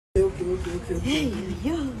Hey,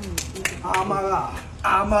 yo. Amara.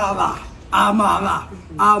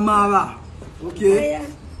 Okay.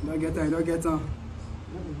 Don't get on.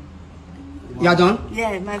 You are done?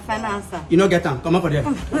 Yeah, my final answer. You don't get on. Come on for there.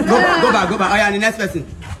 Go back. Oh yeah, the next person.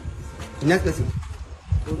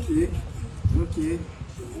 Okay.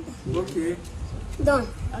 Done.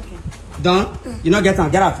 Okay. Done? You don't get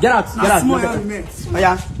on. Get out. Small, Oh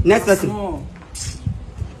yeah, next person. Small.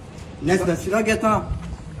 Next person. She don't get on.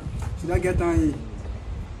 She don't get on.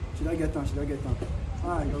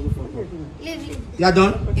 Alright, go for it. Leave. You are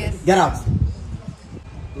done? Yes. Get out.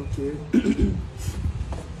 Okay.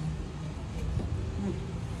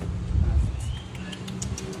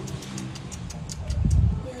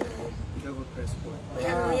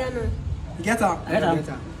 Yeah. Get up.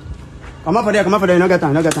 Come on for there. You don't get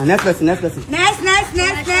on. Next person. Next.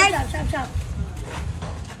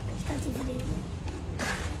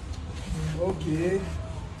 Okay.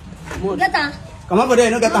 Get on. Come on for there.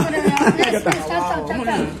 You don't get on. Stop. Come on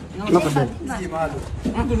for there.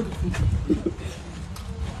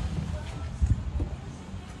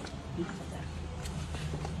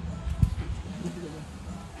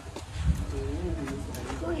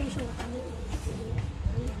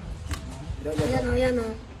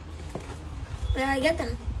 Yeah, get on.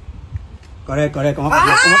 Correct. Come on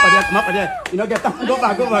for there. You don't get on. Go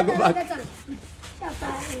back. Get on.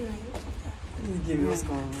 This game is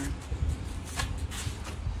gone.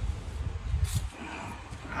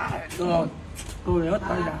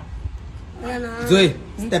 Zoe,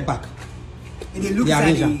 step back. They look The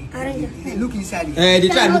inside. Arrange. They look inside. They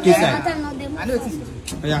try to look inside. I know it is.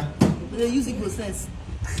 Oh yeah. They use the process.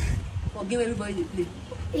 Forgive everybody they play.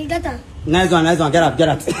 You get on. Nice one. Get out.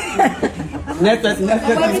 Next person.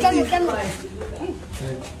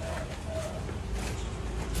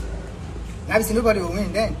 I've seen nobody will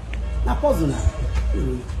win then. Now pause now.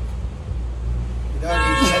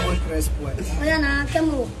 Without the press point. Come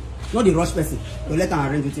Not the rush person. You let them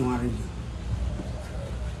arrange what you want to arrange.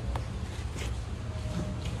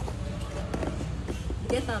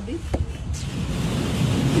 Get on, B. You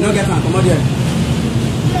don't get on. Come on there.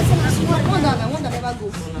 One that never go.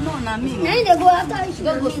 No, not me. Now they go after you.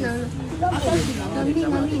 Go.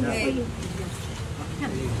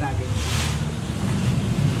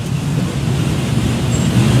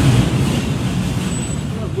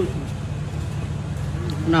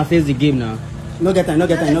 Now face the game now. No get on.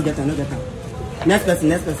 Next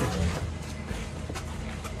person.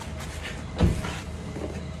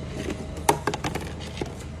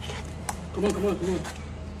 Come on.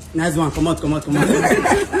 Nice one. Come on.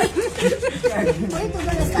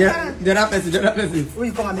 The other person. Who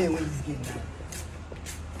you come and win this game now?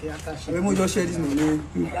 Okay, after we just share this money.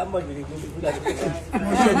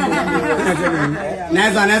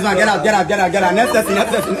 Nice one. Get out. Next person.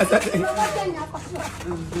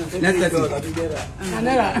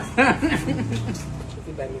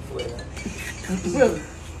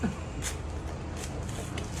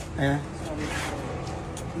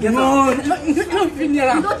 No,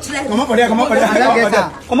 Come on for there. Come on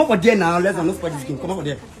for there now. Let's not spoil this game. Come on for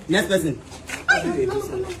there. Next person.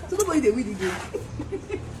 So nobody they win the game.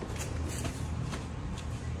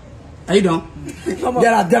 Are you done?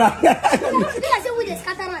 Get out. I say we just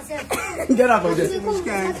scatter myself. Get out of there.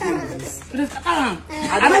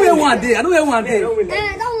 I don't win one day. That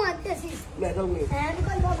one, this is. I don't win.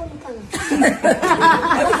 Because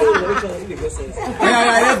you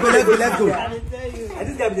don't go to Let's go. I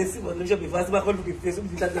just got the sim on the shop before I look at face. And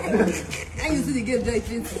you see the game joy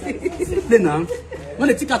 20. Play now. When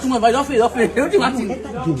they take out too much, but don't fail. What do you want to?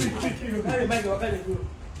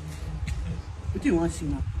 What do you want to see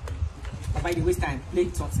now? By the waste time, play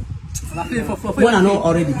something. One I know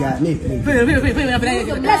already, guy. Play.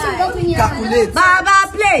 Calculate. Baba,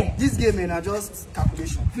 play. This game is just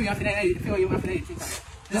calculation.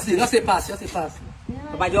 Just say pass.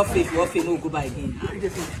 By your faith, no go by again.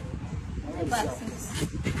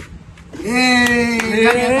 Hey.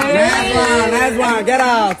 Nice one. Get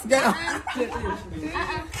out.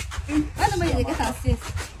 Why nobody they get assist?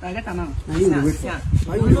 I get now. Are you wait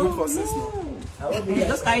for this now?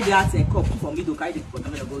 Just carry the ass and cup from me to carry the cup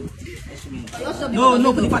and go.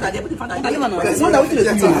 No, put the father there. It's not that we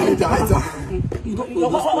get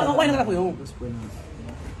Why not for your home?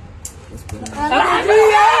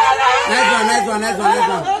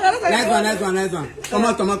 Nice one. Come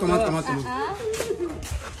on.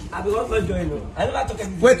 I'll be one for join. I never talk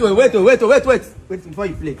anything. Wait before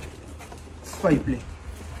you play.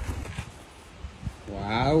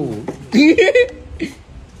 Wow.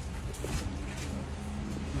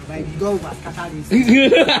 Go back.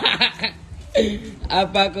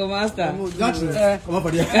 Apaco master. Come on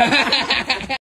for there.